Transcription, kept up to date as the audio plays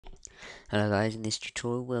Hello guys, in this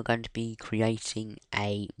tutorial we're going to be creating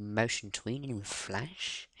a motion tween with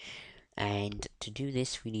Flash, and to do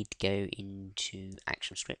this we need to go into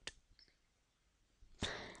ActionScript,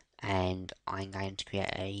 and I'm going to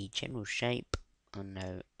create a general shape. Oh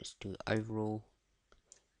no, let's do overall,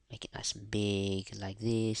 make it nice and big like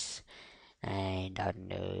this, and I don't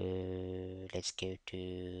know, let's go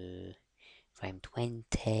to frame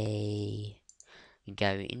 20, you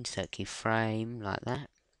go insert keyframe like that.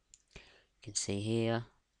 You can see here,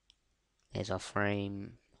 there's our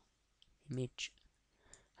frame image,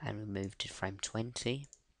 and we move to frame 20.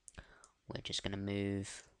 We're just going to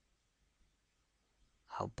move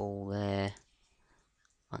our ball there.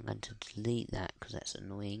 I'm going to delete that because that's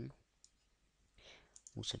annoying.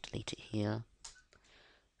 Also delete it here.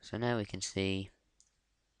 So now we can see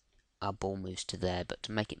our ball moves to there, but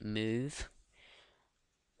to make it move,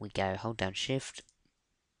 we go hold down shift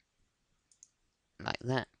like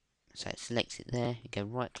that. So it selects it there. You go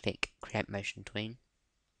right click, create motion tween.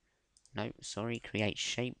 No, sorry, create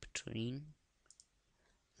shape tween.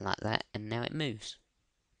 Like that, and now it moves.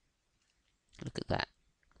 Look at that.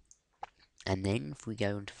 And then if we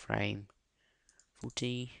go into frame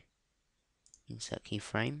 40, insert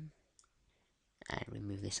keyframe, and we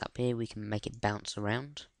move this up here, we can make it bounce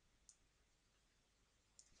around.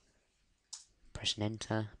 Press and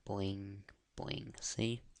enter, boing, boing,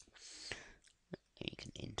 see? You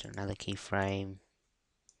can enter another keyframe,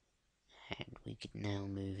 and we could now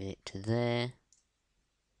move it to there.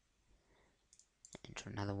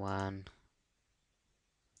 Enter another one,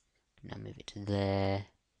 now move it to there.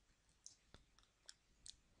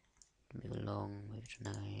 Move along, move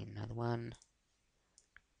to another one,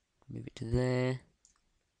 move it to there.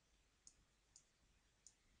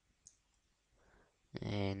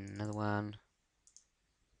 And another one,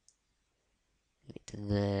 move it to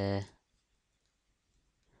there.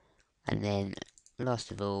 And then,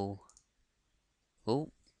 last of all,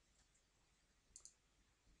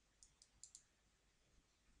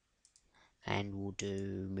 and we'll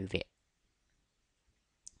move it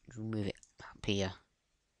up here.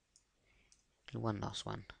 Do one last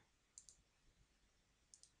one.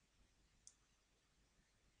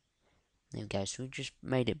 There we go, so we just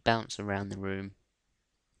made it bounce around the room.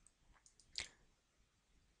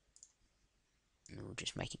 And we'll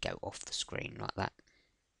just make it go off the screen like that.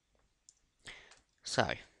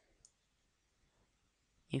 So,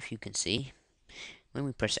 if you can see, when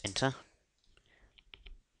we press enter,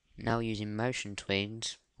 now using motion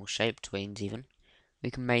tweens, or shape tweens even,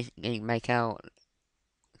 we can make our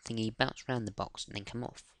thingy bounce around the box and then come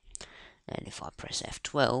off. And if I press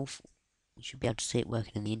F12, you should be able to see it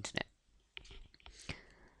working on the internet.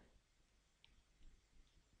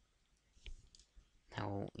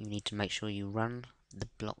 Now you need to make sure you run the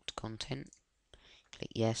blocked content.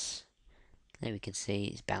 Click yes. There we can see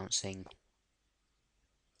it's bouncing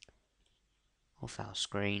off our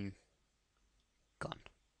screen. Gone.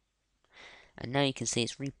 And now you can see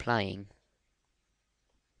it's replaying.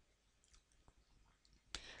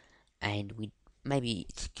 And we maybe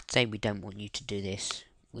say we don't want you to do this.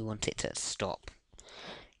 We want it to stop.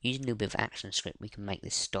 Using a little bit of ActionScript, we can make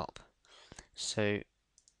this stop. So if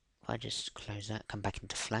I just close that, come back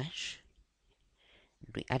into Flash,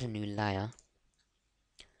 and we add a new layer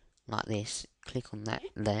like this. Click on that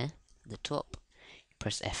there, at the top.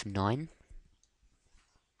 Press F9,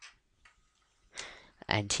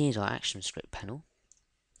 and here's our ActionScript panel.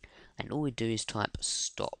 And all we do is type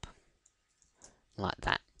stop, like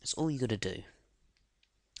that. That's all you got to do.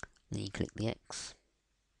 Then you click the X,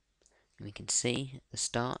 and we can see at the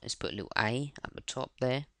start is put a little A at the top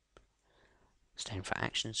there, standing for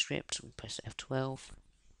ActionScript. We press F12,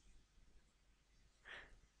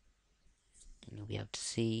 and you'll be able to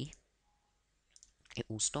see it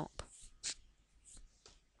will stop.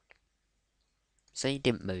 So you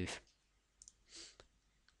didn't move.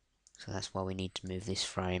 So that's why we need to move this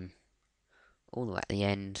frame all the way at the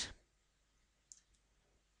end,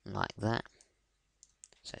 like that.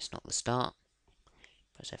 So it's not the start.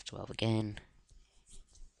 Press F12 again.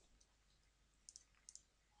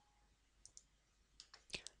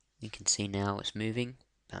 You can see now it's moving,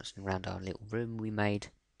 bouncing around our little room we made.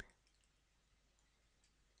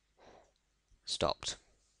 Stopped.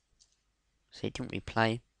 So it didn't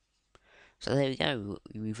replay. So there we go.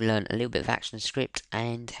 We've learned a little bit of ActionScript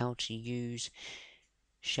and how to use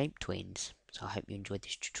shape tweens. So I hope you enjoyed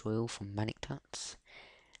this tutorial from Manic Tuts,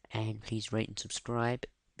 and please rate and subscribe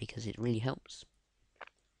because it really helps.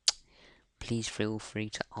 Please feel free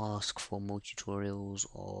to ask for more tutorials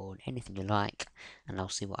or anything you like, and I'll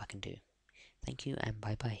see what I can do. Thank you and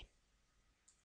bye bye.